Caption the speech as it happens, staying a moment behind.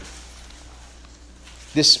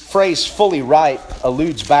This phrase, fully right,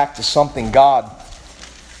 alludes back to something God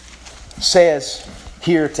says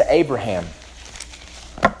here to Abraham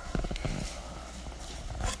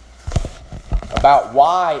about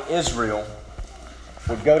why Israel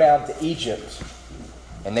would go down to Egypt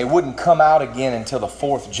and they wouldn't come out again until the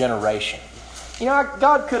fourth generation. You know,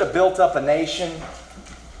 God could have built up a nation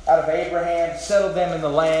out of Abraham, settled them in the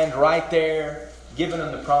land right there, given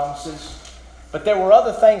them the promises. But there were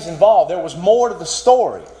other things involved. There was more to the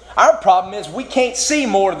story. Our problem is we can't see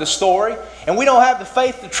more to the story, and we don't have the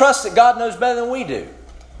faith to trust that God knows better than we do.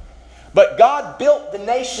 But God built the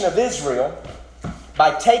nation of Israel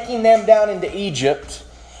by taking them down into Egypt,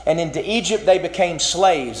 and into Egypt they became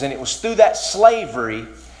slaves. And it was through that slavery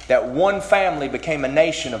that one family became a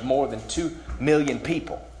nation of more than 2 million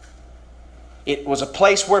people. It was a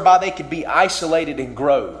place whereby they could be isolated and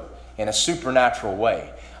grow in a supernatural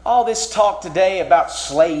way. All this talk today about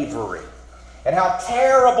slavery and how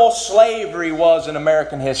terrible slavery was in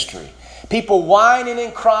American history. People whining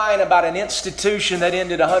and crying about an institution that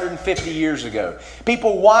ended 150 years ago.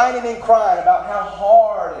 People whining and crying about how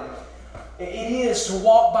hard it is to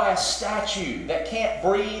walk by a statue that can't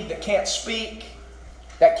breathe, that can't speak,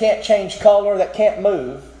 that can't change color, that can't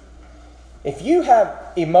move. If you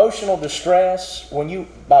have emotional distress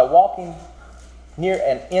by walking near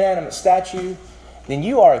an inanimate statue, then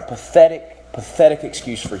you are a pathetic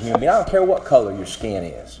excuse for human being. I don't care what color your skin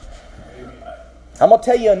is. I'm going to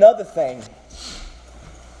tell you another thing.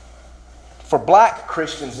 For black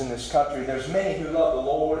Christians in this country, there's many who love the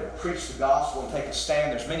Lord and preach the gospel and take a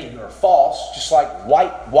stand. There's many who are false, just like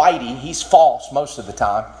Whitey. He's false most of the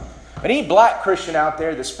time. But any black Christian out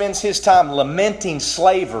there that spends his time lamenting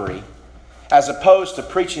slavery as opposed to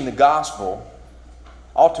preaching the gospel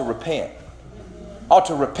ought to repent. Ought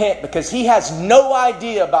to repent because he has no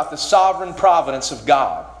idea about the sovereign providence of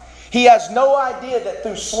God. He has no idea that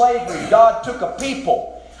through slavery God took a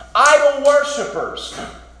people, idol worshipers,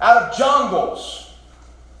 out of jungles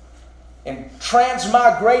and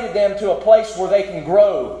transmigrated them to a place where they can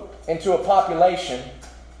grow into a population.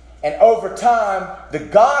 And over time, the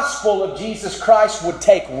gospel of Jesus Christ would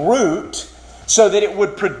take root so that it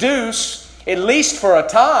would produce, at least for a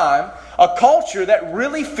time, a culture that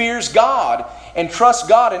really fears God and trusts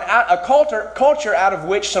God, and a culture out of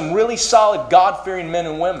which some really solid God-fearing men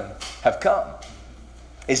and women have come.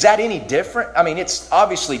 Is that any different? I mean, it's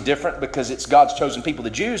obviously different because it's God's chosen people, the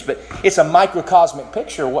Jews, but it's a microcosmic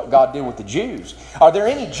picture of what God did with the Jews. Are there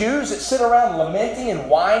any Jews that sit around lamenting and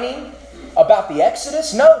whining about the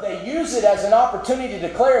Exodus? No, they use it as an opportunity to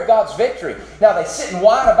declare God's victory. Now, they sit and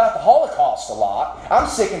whine about the Holocaust a lot. I'm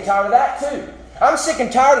sick and tired of that too. I'm sick and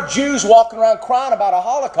tired of Jews walking around crying about a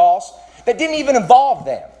Holocaust that didn't even involve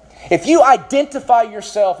them. If you identify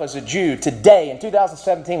yourself as a Jew today in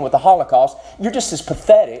 2017 with the Holocaust, you're just as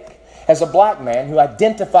pathetic as a black man who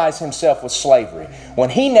identifies himself with slavery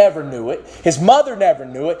when he never knew it, his mother never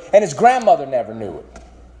knew it, and his grandmother never knew it.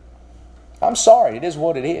 I'm sorry, it is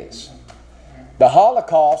what it is. The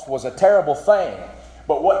Holocaust was a terrible thing,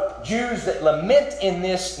 but what Jews that lament in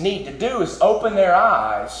this need to do is open their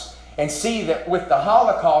eyes and see that with the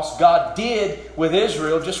Holocaust, God did with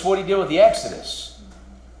Israel just what He did with the Exodus.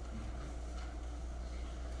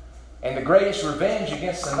 And the greatest revenge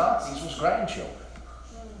against the Nazis was grandchildren.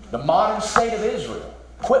 The modern state of Israel.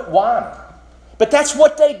 Quit whining. But that's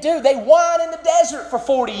what they do. They whine in the desert for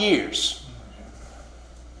 40 years.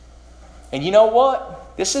 And you know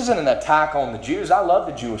what? This isn't an attack on the Jews. I love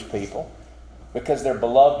the Jewish people because they're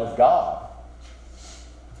beloved of God.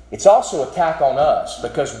 It's also an attack on us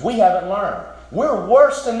because we haven't learned. We're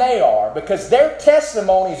worse than they are because their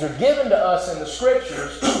testimonies are given to us in the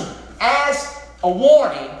Scriptures as a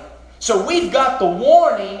warning. So we've got the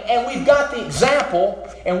warning and we've got the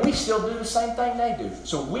example, and we still do the same thing they do.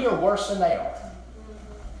 So we are worse than they are.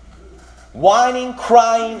 Whining,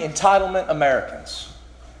 crying, entitlement Americans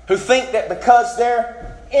who think that because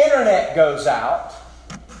their internet goes out,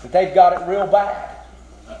 that they've got it real bad.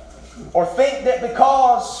 Or think that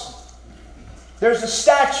because there's a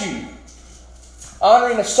statue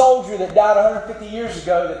honoring a soldier that died 150 years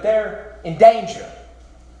ago that they're in danger.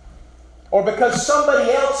 Or because somebody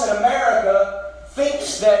else in America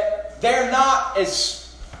thinks that they're not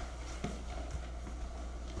as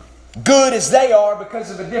good as they are because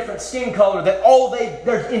of a different skin color, that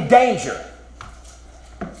they're in danger.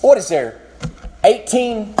 What is there?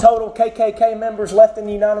 18 total KKK members left in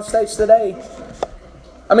the United States today?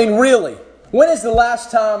 I mean, really, when is the last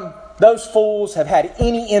time those fools have had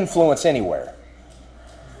any influence anywhere?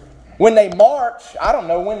 When they march, I don't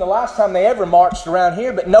know when the last time they ever marched around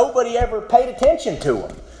here, but nobody ever paid attention to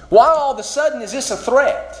them. Why all of a sudden is this a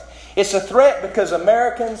threat? It's a threat because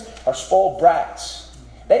Americans are spoiled brats.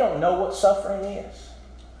 They don't know what suffering is.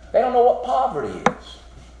 They don't know what poverty is.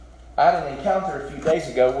 I had an encounter a few days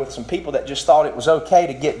ago with some people that just thought it was okay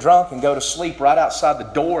to get drunk and go to sleep right outside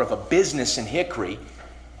the door of a business in Hickory.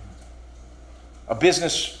 A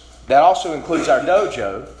business that also includes our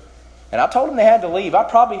dojo. And I told them they had to leave. I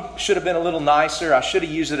probably should have been a little nicer. I should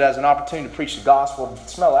have used it as an opportunity to preach the gospel. The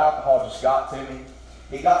smell of alcohol just got to me.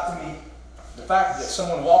 It got to me. The fact that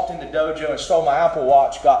someone walked in the dojo and stole my Apple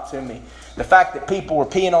Watch got to me. The fact that people were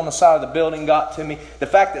peeing on the side of the building got to me. The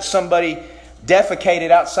fact that somebody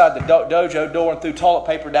defecated outside the dojo door and threw toilet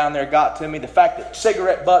paper down there got to me. The fact that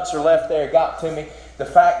cigarette butts are left there got to me. The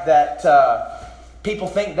fact that people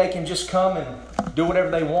think they can just come and do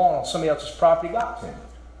whatever they want on somebody else's property got to me.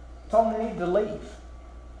 I told them they needed to leave.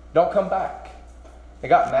 Don't come back. They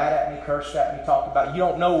got mad at me, cursed at me, talked about, you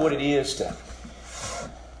don't know what it is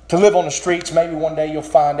to live on the streets. Maybe one day you'll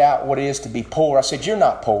find out what it is to be poor. I said, you're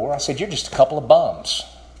not poor. I said, you're just a couple of bums.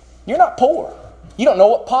 You're not poor. You don't know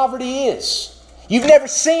what poverty is. You've never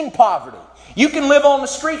seen poverty. You can live on the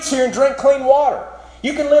streets here and drink clean water.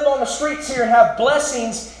 You can live on the streets here and have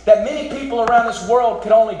blessings that many people around this world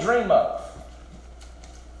could only dream of.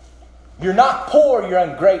 You're not poor, you're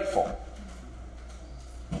ungrateful.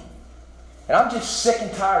 And I'm just sick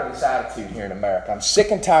and tired of this attitude here in America. I'm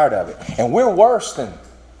sick and tired of it. And we're worse than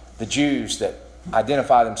the Jews that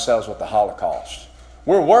identify themselves with the Holocaust.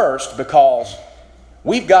 We're worse because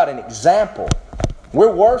we've got an example.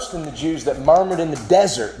 We're worse than the Jews that murmured in the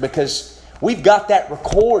desert because we've got that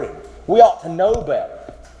recorded. We ought to know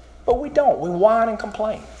better. But we don't. We whine and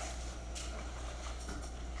complain.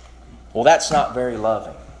 Well, that's not very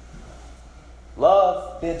loving.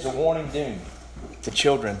 Love bids a warning doom to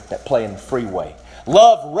children that play in the freeway.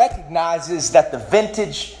 Love recognizes that the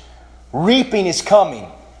vintage reaping is coming.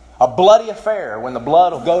 A bloody affair when the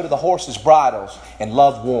blood will go to the horses' bridles. And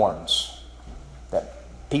love warns that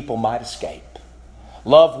people might escape.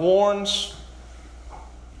 Love warns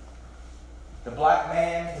the black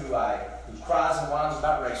man who cries and whines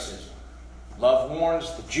about racism. Love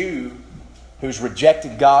warns the Jew who's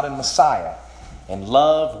rejected God and Messiah. And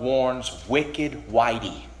love warns wicked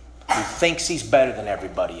Whitey, who thinks he's better than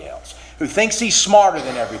everybody else, who thinks he's smarter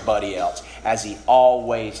than everybody else, as he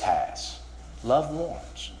always has. Love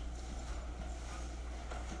warns.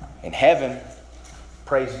 In heaven,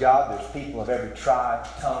 praise God, there's people of every tribe,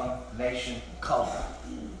 tongue, nation, color.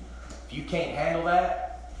 If you can't handle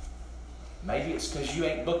that, maybe it's because you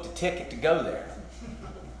ain't booked a ticket to go there.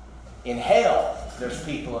 In hell, there's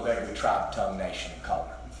people of every tribe, tongue, nation, and color.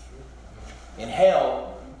 In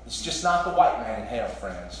hell, it's just not the white man in hell,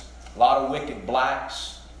 friends. A lot of wicked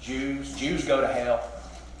blacks, Jews. Jews go to hell.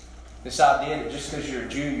 This idea that just because you're a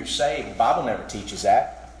Jew, you're saved, the Bible never teaches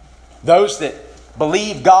that. Those that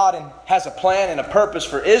believe God and has a plan and a purpose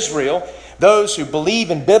for Israel, those who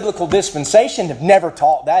believe in biblical dispensation have never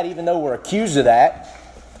taught that, even though we're accused of that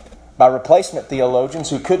by replacement theologians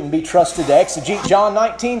who couldn't be trusted to exegete John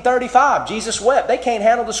 19:35. Jesus wept. They can't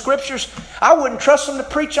handle the Scriptures. I wouldn't trust them to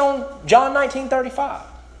preach on John 19:35.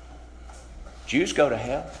 Jews go to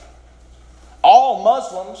hell. All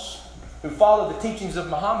Muslims who follow the teachings of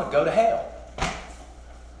Muhammad go to hell.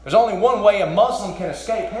 There's only one way a Muslim can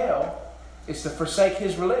escape hell. It's to forsake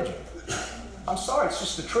his religion. I'm sorry, it's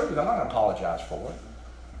just the truth. I'm not going to apologize for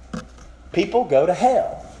it. People go to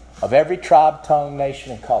hell of every tribe, tongue,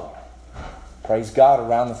 nation, and color. Praise God,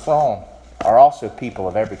 around the throne are also people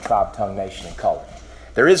of every tribe, tongue, nation, and color.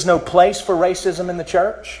 There is no place for racism in the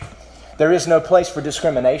church. There is no place for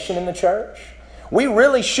discrimination in the church. We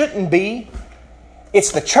really shouldn't be.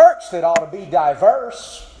 It's the church that ought to be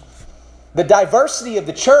diverse. The diversity of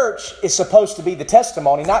the church is supposed to be the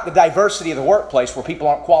testimony, not the diversity of the workplace where people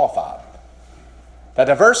aren't qualified. The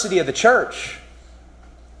diversity of the church,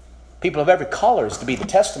 people of every color, is to be the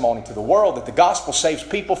testimony to the world that the gospel saves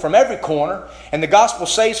people from every corner and the gospel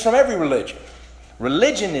saves from every religion.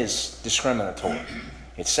 Religion is discriminatory.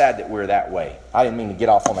 It's sad that we're that way. I didn't mean to get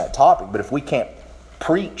off on that topic, but if we can't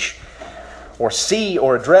preach or see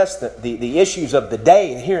or address the issues of the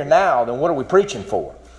day and here and now, then what are we preaching for?